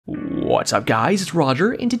What's up guys, it's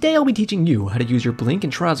Roger, and today I'll be teaching you how to use your Blink in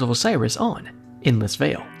Trials of Osiris on Endless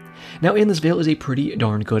Vale. Now Endless Vale is a pretty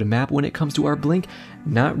darn good map when it comes to our Blink.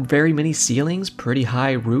 Not very many ceilings, pretty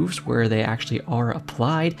high roofs where they actually are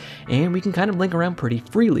applied, and we can kind of blink around pretty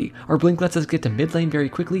freely. Our Blink lets us get to mid lane very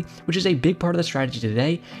quickly, which is a big part of the strategy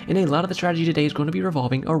today, and a lot of the strategy today is going to be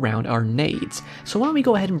revolving around our nades. So why don't we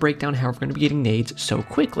go ahead and break down how we're going to be getting nades so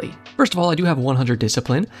quickly. First of all, I do have 100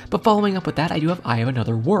 discipline, but following up with that I do have Eye of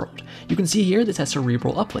Another World. You can see here this has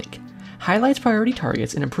Cerebral Uplink. Highlights priority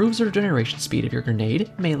targets and improves the regeneration speed of your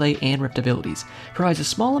grenade, melee, and rift abilities. Provides a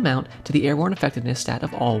small amount to the airborne effectiveness stat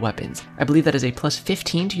of all weapons. I believe that is a plus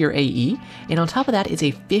 15 to your AE, and on top of that is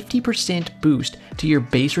a 50% boost to your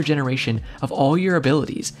base regeneration of all your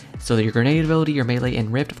abilities. So that your grenade ability, your melee,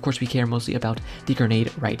 and rift, of course we care mostly about the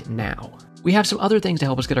grenade right now. We have some other things to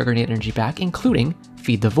help us get our grenade energy back, including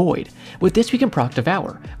Feed the Void. With this we can proc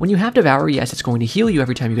Devour. When you have Devour, yes, it's going to heal you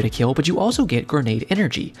every time you get a kill, but you also get grenade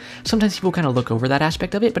energy. Sometimes people kind of look over that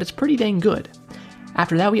aspect of it, but it's pretty dang good.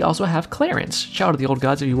 After that, we also have Clarence. Shout out to the old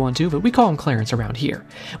gods if you want to, but we call him Clarence around here.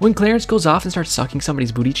 When Clarence goes off and starts sucking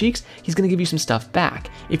somebody's booty cheeks, he's going to give you some stuff back.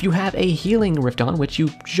 If you have a healing rift on, which you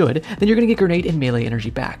should, then you're going to get grenade and melee energy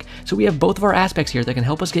back. So we have both of our aspects here that can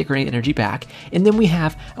help us get grenade energy back, and then we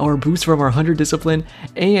have our boost from our 100 discipline,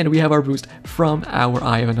 and we have our boost from our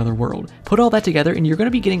Eye of Another World. Put all that together, and you're going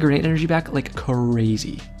to be getting grenade energy back like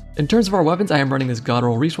crazy. In terms of our weapons, I am running this God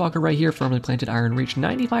Roll Reachwalker right here, firmly planted Iron Reach,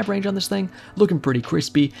 95 range on this thing, looking pretty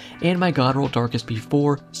crispy, and my God Roll Darkest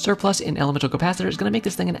B4 surplus and elemental capacitor is going to make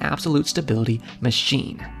this thing an absolute stability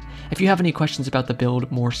machine. If you have any questions about the build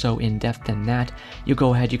more so in depth than that, you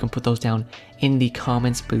go ahead, you can put those down in the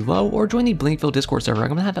comments below or join the Blinkville Discord server. I'm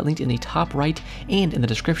going to have that linked in the top right and in the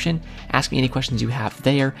description. Ask me any questions you have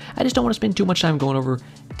there. I just don't want to spend too much time going over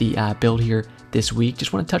the build here this week.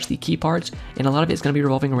 Just want to touch the key parts, and a lot of it is going to be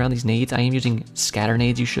revolving around these nades. I am using scatter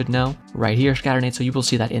nades, you should know. Right here, scatter nades, so you will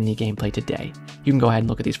see that in the gameplay today. You can go ahead and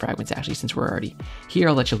look at these fragments actually since we're already here.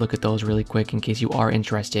 I'll let you look at those really quick in case you are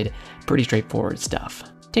interested. Pretty straightforward stuff.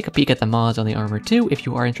 Take a peek at the mods on the armor too if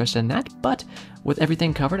you are interested in that, but with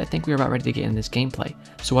everything covered, I think we are about ready to get in this gameplay.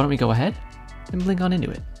 So why don't we go ahead and blink on into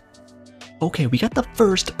it. Okay, we got the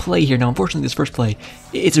first play here. Now, unfortunately, this first play,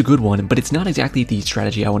 it's a good one, but it's not exactly the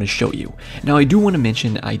strategy I want to show you. Now, I do want to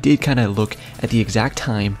mention, I did kind of look at the exact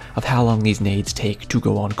time of how long these nades take to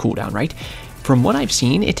go on cooldown, right? From what I've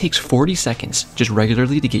seen, it takes 40 seconds just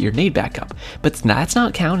regularly to get your nade back up. But that's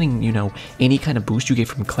not counting, you know, any kind of boost you get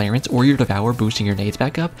from Clarence or your Devour boosting your nades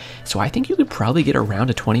back up. So I think you could probably get around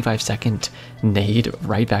a 25-second nade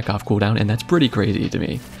right back off cooldown, and that's pretty crazy to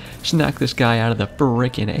me. Just knock this guy out of the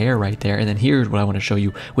frickin' air right there, and then here's what I want to show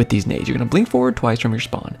you with these nades. You're going to blink forward twice from your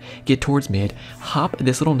spawn, get towards mid, hop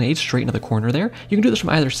this little nade straight into the corner there. You can do this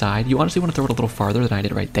from either side. You honestly want to throw it a little farther than I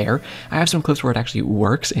did right there. I have some clips where it actually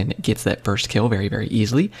works and it gets that first kill very, very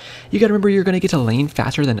easily. You got to remember you're going to get to lane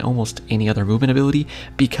faster than almost any other movement ability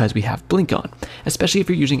because we have blink on. Especially if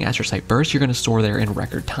you're using Astrocyte Burst, you're going to soar there in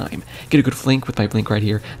record time. Get a good flank with my blink right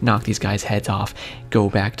here, knock these guys' heads off. Go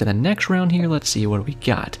back to the next round here. Let's see what we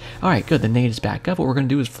got. Alright, good. The nade is back up. What we're going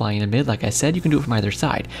to do is fly in mid. Like I said, you can do it from either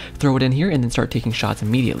side. Throw it in here and then start taking shots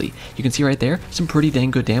immediately. You can see right there, some pretty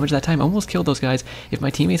dang good damage that time. Almost killed those guys. If my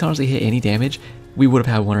teammates honestly hit any damage, we would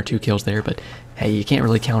have had 1 or 2 kills there, but hey, you can't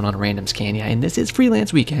really count on randoms, can ya? And this is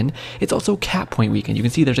freelance weekend. It's also cap point weekend. You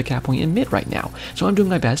can see there's a cap point in mid right now. So I'm doing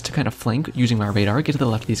my best to kind of flank using my radar, get to the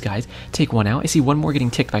left of these guys, take one out. I see one more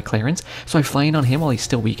getting ticked by Clarence, so I fly in on him while he's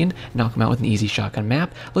still weakened, knock him out with an easy shotgun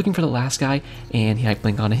map, looking for the last guy, and I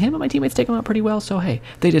blink onto him, and my teammates take him out pretty well, so hey,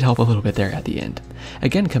 they did help a little bit there at the end.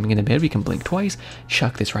 Again, coming into mid, we can blink twice,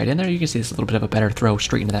 chuck this right in there. You can see this a little bit of a better throw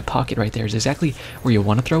straight into that pocket right there is exactly where you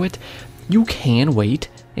want to throw it. You can wait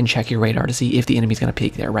and check your radar to see if the enemy's going to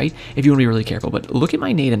peek there, right? If you want to be really careful, but look at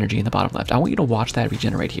my nade energy in the bottom left. I want you to watch that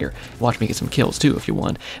regenerate here. Watch me get some kills too if you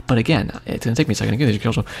want. But again, it's going to take me a second to get these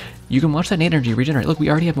kills, so you can watch that nade energy regenerate. Look, we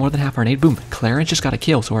already have more than half our nade. Boom, Clarence just got a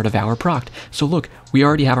kill, so our Devour procced. So look, we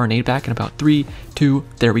already have our nade back in about 3, 2,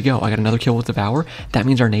 there we go. I got another kill with Devour. That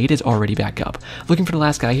means our nade is already back up. Looking for the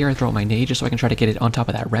last guy here, I throw out my nade just so I can try to get it on top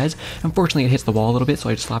of that res. Unfortunately, it hits the wall a little bit, so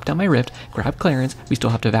I just slap down my rift, grab Clarence. We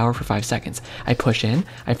still have Devour for 5 seconds. I push in,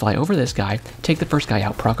 I fly over this guy, take the first guy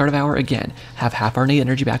out, proc our Devour again, have half our nade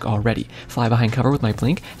energy back already, fly behind cover with my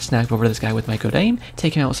blink, snap over this guy with my good aim,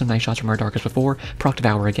 take him out with some nice shots from our Darkest before, proc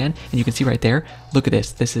Devour again, and you can see right there, look at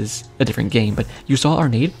this is a different game, but you saw our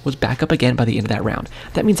nade was back up again by the end of that round.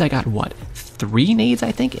 That means I got what? 3 nades,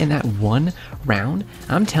 I think, in that one round.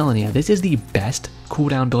 I'm telling you, this is the best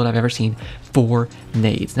cooldown build I've ever seen for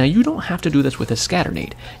nades. Now, you don't have to do this with a scatter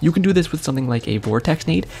nade. You can do this with something like a vortex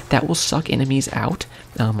nade that will suck enemies out,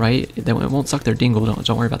 right? It won't suck their dingle,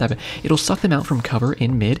 don't worry about that, but it'll suck them out from cover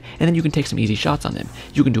in mid, and then you can take some easy shots on them.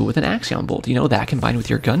 You can do it with an axion bolt. You know, that combined with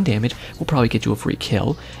your gun damage will probably get you a free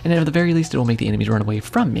kill, and at the very least, it'll make the enemies run away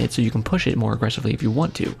from mid, so you can push it more aggressively if you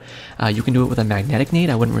want to. You can do it with a magnetic nade.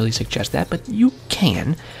 I wouldn't really suggest that, but you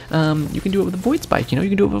can. You can do it with a void spike. You know, you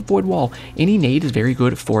can do it with a void wall. Any nade is very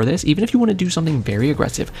good for this, even if you want to do something very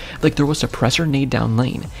aggressive, like throw a suppressor nade down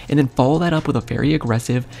lane, and then follow that up with a very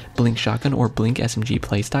aggressive blink shotgun or blink SMG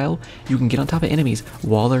playstyle. You can get on top of enemies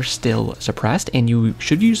while they're still suppressed, and you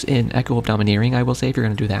should use an Echo of Domineering, I will say, if you're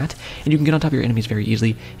going to do that, and you can get on top of your enemies very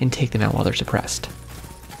easily and take them out while they're suppressed.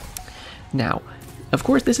 Now, of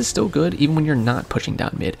course, this is still good even when you're not pushing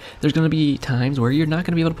down mid. There's going to be times where you're not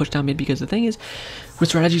going to be able to push down mid, because the thing is, with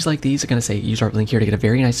strategies like these, I'm going to say use our blink here to get a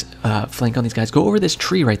very nice flank on these guys. Go over this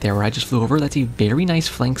tree right there where I just flew over. That's a very nice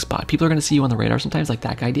flank spot. People are going to see you on the radar sometimes like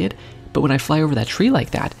that guy did, but when I fly over that tree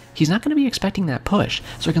like that, he's not going to be expecting that push,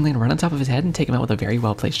 so I can land right on top of his head and take him out with a very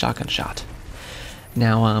well-placed shotgun shot.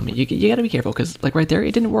 Now, you gotta be careful, because, like, right there,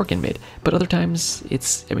 it didn't work in mid, but other times,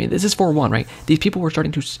 I mean, this is 4-1, right? These people were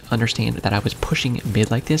starting to understand that I was pushing mid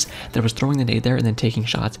like this, that I was throwing the nade there and then taking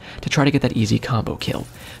shots to try to get that easy combo kill.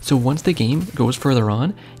 So once the game goes further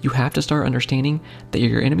on, you have to start understanding that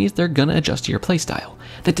your enemies, they're gonna adjust to your playstyle.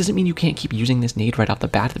 That doesn't mean you can't keep using this nade right off the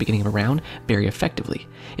bat at the beginning of a round very effectively.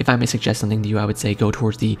 If I may suggest something to you, I would say go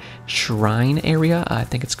towards the shrine area. I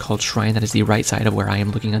think it's called shrine. That is the right side of where I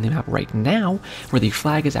am looking on the map right now, where the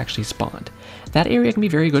flag is actually spawned. That area can be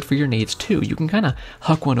very good for your nades too. You can kind of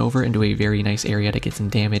huck one over into a very nice area to get some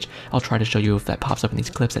damage. I'll try to show you if that pops up in these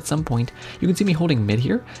clips at some point. You can see me holding mid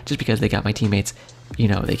here, just because they got my teammates, you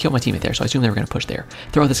know, they killed my teammate there, so I assumed they were going to push there.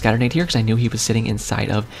 Throw out the scatter nade here, because I knew he was sitting inside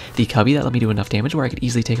of the cubby. That let me do enough damage where I could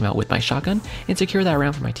easily take him out with my shotgun and secure that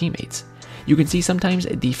round for my teammates. You can see sometimes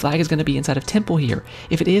the flag is going to be inside of temple here.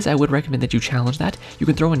 If it is, I would recommend that you challenge that. You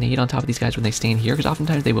can throw a nade on top of these guys when they stand here, because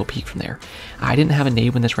oftentimes they will peek from there. I didn't have a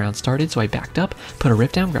nade when this round started, so I backed up, put a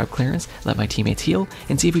rift down, grab clearance, let my teammates heal,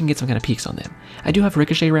 and see if we can get some kind of peeks on them. I do have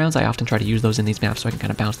ricochet rounds. I often try to use those in these maps so I can kind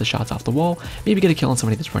of bounce the shots off the wall, maybe get a kill on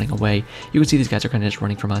somebody that's running away. You can see these guys are kind of just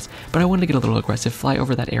running from us, but I wanted to get a little aggressive, fly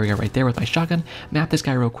over that area right there with my shotgun, map this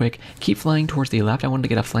guy real quick, keep flying towards the left. I wanted to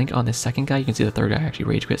get a flank on this second guy. You can see the third guy actually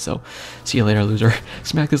rage quit, so see you later, loser.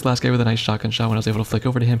 Smack this last guy with a nice shotgun shot when I was able to flick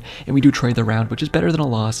over to him, and we do trade the round, which is better than a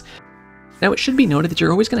loss. Now, it should be noted that you're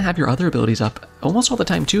always going to have your other abilities up almost all the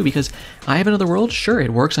time too, because I Have Another World, sure,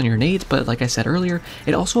 it works on your nades, but like I said earlier,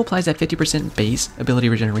 it also applies that 50% base ability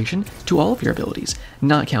regeneration to all of your abilities,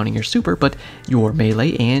 not counting your super, but your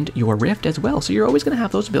melee and your rift as well. So you're always going to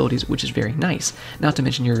have those abilities, which is very nice. Not to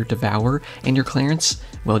mention your devour and your clearance,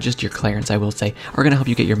 well, just your clearance, I will say, are going to help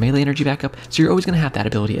you get your melee energy back up, so you're always going to have that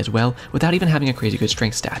ability as well, without even having a crazy good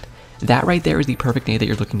strength stat. That right there is the perfect nade that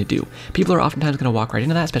you're looking to do. People are oftentimes going to walk right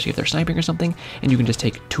into that, especially if they're sniping or something, and you can just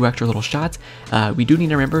take 2 extra little shots. We do need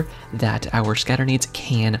to remember that our scatter nades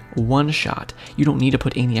can one-shot. You don't need to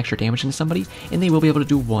put any extra damage into somebody, and they will be able to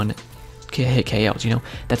do one hit KOs, you know.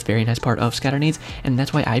 That's a very nice part of scatter nades, and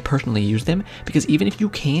that's why I personally use them, because even if you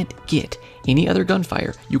can't get any other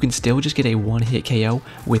gunfire, you can still just get a one-hit KO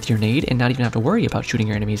with your nade and not even have to worry about shooting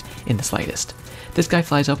your enemies in the slightest. This guy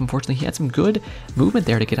flies up. Unfortunately, he had some good movement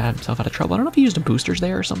there to get himself out of trouble. I don't know if he used a boosters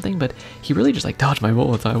there or something, but he really just like dodged my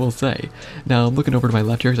bullets, I will say. Now I'm looking over to my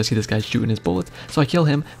left here because I see this guy shooting his bullets, so I kill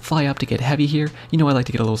him, fly up to get heavy here. You know I like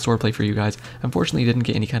to get a little sword play for you guys. Unfortunately, didn't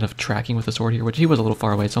get any kind of tracking with the sword here, which he was a little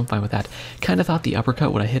far away, so I'm fine with that. Kind of thought the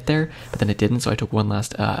uppercut would have hit there, but then it didn't, so I took one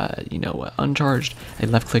last, uncharged, a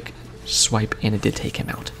left click swipe, and it did take him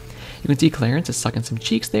out. You can see Clarence is sucking some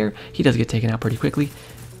cheeks there. He does get taken out pretty quickly.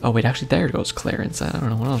 Oh wait, actually there goes Clarence. I don't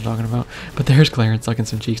know what I was talking about, but there's Clarence sucking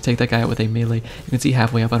some cheeks. Take that guy out with a melee. You can see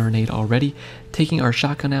halfway up on our nade already. Taking our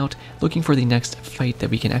shotgun out, looking for the next fight that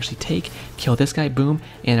we can actually take. Kill this guy, boom,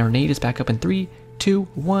 and our nade is back up in 3, 2,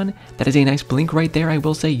 1. That is a nice blink right there. I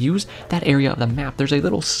will say use that area of the map. There's a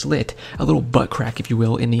little slit, a little butt crack, if you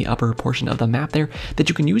will, in the upper portion of the map there that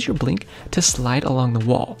you can use your blink to slide along the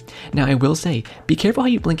wall. Now, I will say, be careful how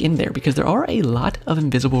you blink in there, because there are a lot of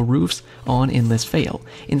invisible roofs on Endless Vale,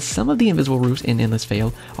 and some of the invisible roofs in Endless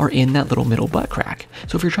Vale are in that little middle butt crack.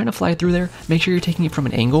 So if you're trying to fly through there, make sure you're taking it from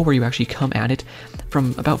an angle where you actually come at it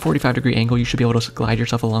from about 45-degree angle. You should be able to glide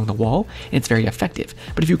yourself along the wall, and it's very effective.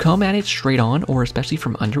 But if you come at it straight on, or especially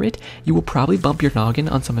from under it, you will probably bump your noggin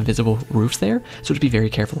on some invisible roofs there, so just be very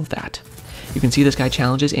careful of that. You can see this guy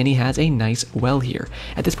challenges and he has a nice well here.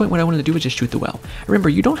 At this point, what I wanted to do was just shoot the well. Remember,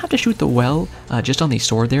 you don't have to shoot the well just on the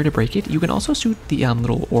sword there to break it. You can also shoot the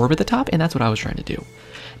little orb at the top, and that's what I was trying to do.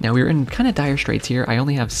 Now, we're in kind of dire straits here. I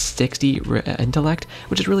only have 60 intellect,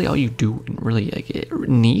 which is really all you do really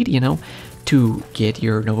need, you know, to get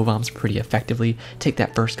your Nova Bombs pretty effectively. Take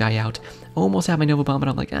that first guy out. Almost have my Nova Bomb, but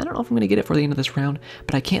I'm like, I don't know if I'm going to get it for the end of this round,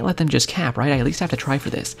 but I can't let them just cap, right? I at least have to try for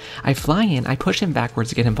this. I fly in, I push him backwards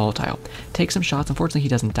to get him volatile. Take some shots, unfortunately he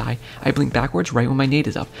doesn't die. I blink backwards right when my nade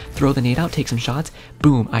is up. Throw the nade out, take some shots,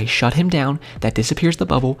 boom, I shut him down. That disappears the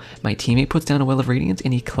bubble. My teammate puts down a Well of Radiance,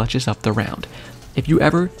 and he clutches up the round. If you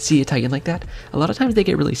ever see a Titan like that, a lot of times they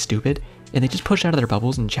get really stupid, and they just push out of their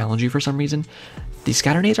bubbles and challenge you for some reason. These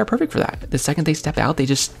scatter nades are perfect for that. The second they step out, they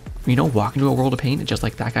just, you know, walk into a world of pain, just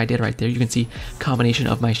like that guy did right there. You can see combination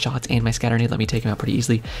of my shots and my scatter nade let me take him out pretty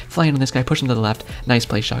easily. Fly in on this guy, push him to the left, nice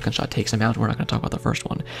play, shotgun shot takes him out. We're not going to talk about the first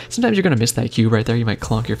one. Sometimes you're going to miss that cube right there. You might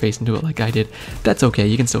clonk your face into it like I did. That's okay,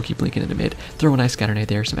 you can still keep blinking into mid. Throw a nice scatter nade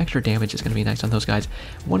there. Some extra damage is going to be nice on those guys.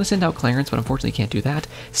 Want to send out Clarence, but unfortunately can't do that.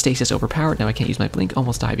 Stasis overpowered, now I can't use my blink,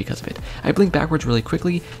 almost die because of it. I blink backwards really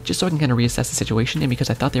quickly, just so I can kind of reassess the situation, and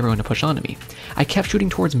because I thought they were going to push onto me. I kept shooting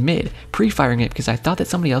towards mid, pre-firing it because I thought that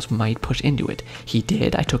somebody else might push into it. He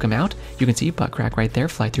did. I took him out. You can see butt crack right there.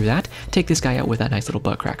 Fly through that. Take this guy out with that nice little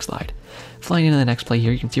butt crack slide. Flying into the next play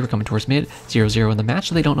here, you can see we're coming towards mid, 0-0 in the match,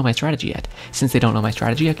 so they don't know my strategy yet. Since they don't know my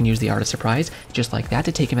strategy, I can use the Art of Surprise, just like that,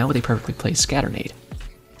 to take him out with a perfectly placed scatter nade.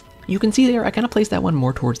 You can see there, I kind of placed that one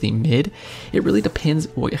more towards the mid. It really depends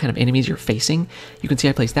what kind of enemies you're facing. You can see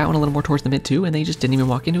I placed that one a little more towards the mid too, and they just didn't even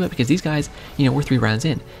walk into it because these guys, you know, we're 3 rounds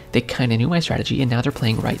in. They kind of knew my strategy, and now they're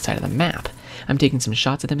playing right side of the map. I'm taking some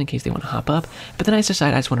shots at them in case they want to hop up, but then I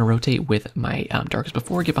decide I just want to rotate with my Darkest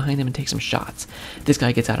Before, get behind them and take some shots. This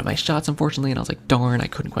guy gets out of my shots, unfortunately, and I was like, darn, I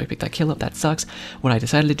couldn't quite pick that kill up, that sucks. What I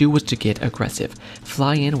decided to do was to get aggressive.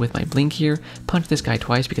 Fly in with my blink here, punch this guy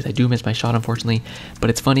twice because I do miss my shot, unfortunately,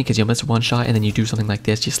 but it's funny because you'll miss one shot and then you do something like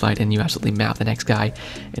this, you slide in, you absolutely map the next guy,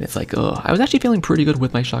 and it's like, ugh. I was actually feeling pretty good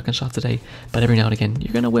with my shotgun shots today, but every now and again,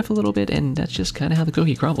 you're gonna whiff a little bit, and that's just kind of how the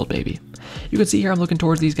cookie crumbled, baby. You can see here I'm looking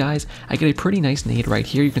towards these guys. I get a pretty nice nade right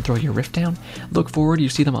here. You can throw your rift down, look forward, you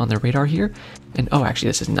see them on the radar here, and oh, actually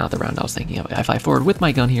this is not the round I was thinking of. I fly forward with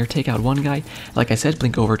my gun here, take out one guy, like I said,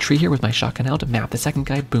 blink over a tree here with my shotgun out, map the second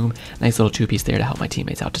guy, boom, nice little 2-piece there to help my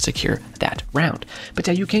teammates out to secure that round. But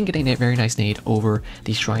yeah, you can get a very nice nade over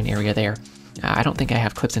the shrine area there. I don't think I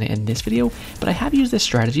have clips in it in this video, but I have used this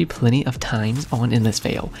strategy plenty of times on Endless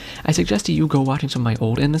Vale. I suggest to you go watching some of my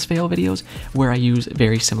old Endless Vale videos where I use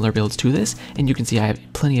very similar builds to this, and you can see I have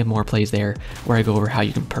plenty of more plays there where I go over how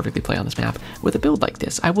you can perfectly play on this map with a build like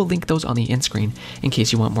this. I will link those on the end screen in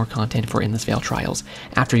case you want more content for Endless Vale Trials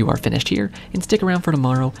after you are finished here, and stick around for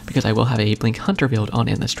tomorrow because I will have a Blink Hunter build on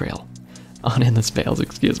Endless Trail. On Endless Vales,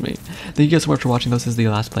 excuse me. Thank you guys so much for watching. This is the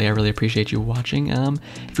last play. I really appreciate you watching. If you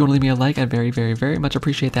want to leave me a like, I'd very much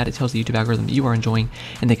appreciate that. It tells the YouTube algorithm that you are enjoying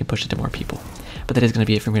and they can push it to more people. But that is going to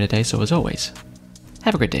be it for me today, so as always,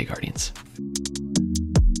 have a great day, Guardians.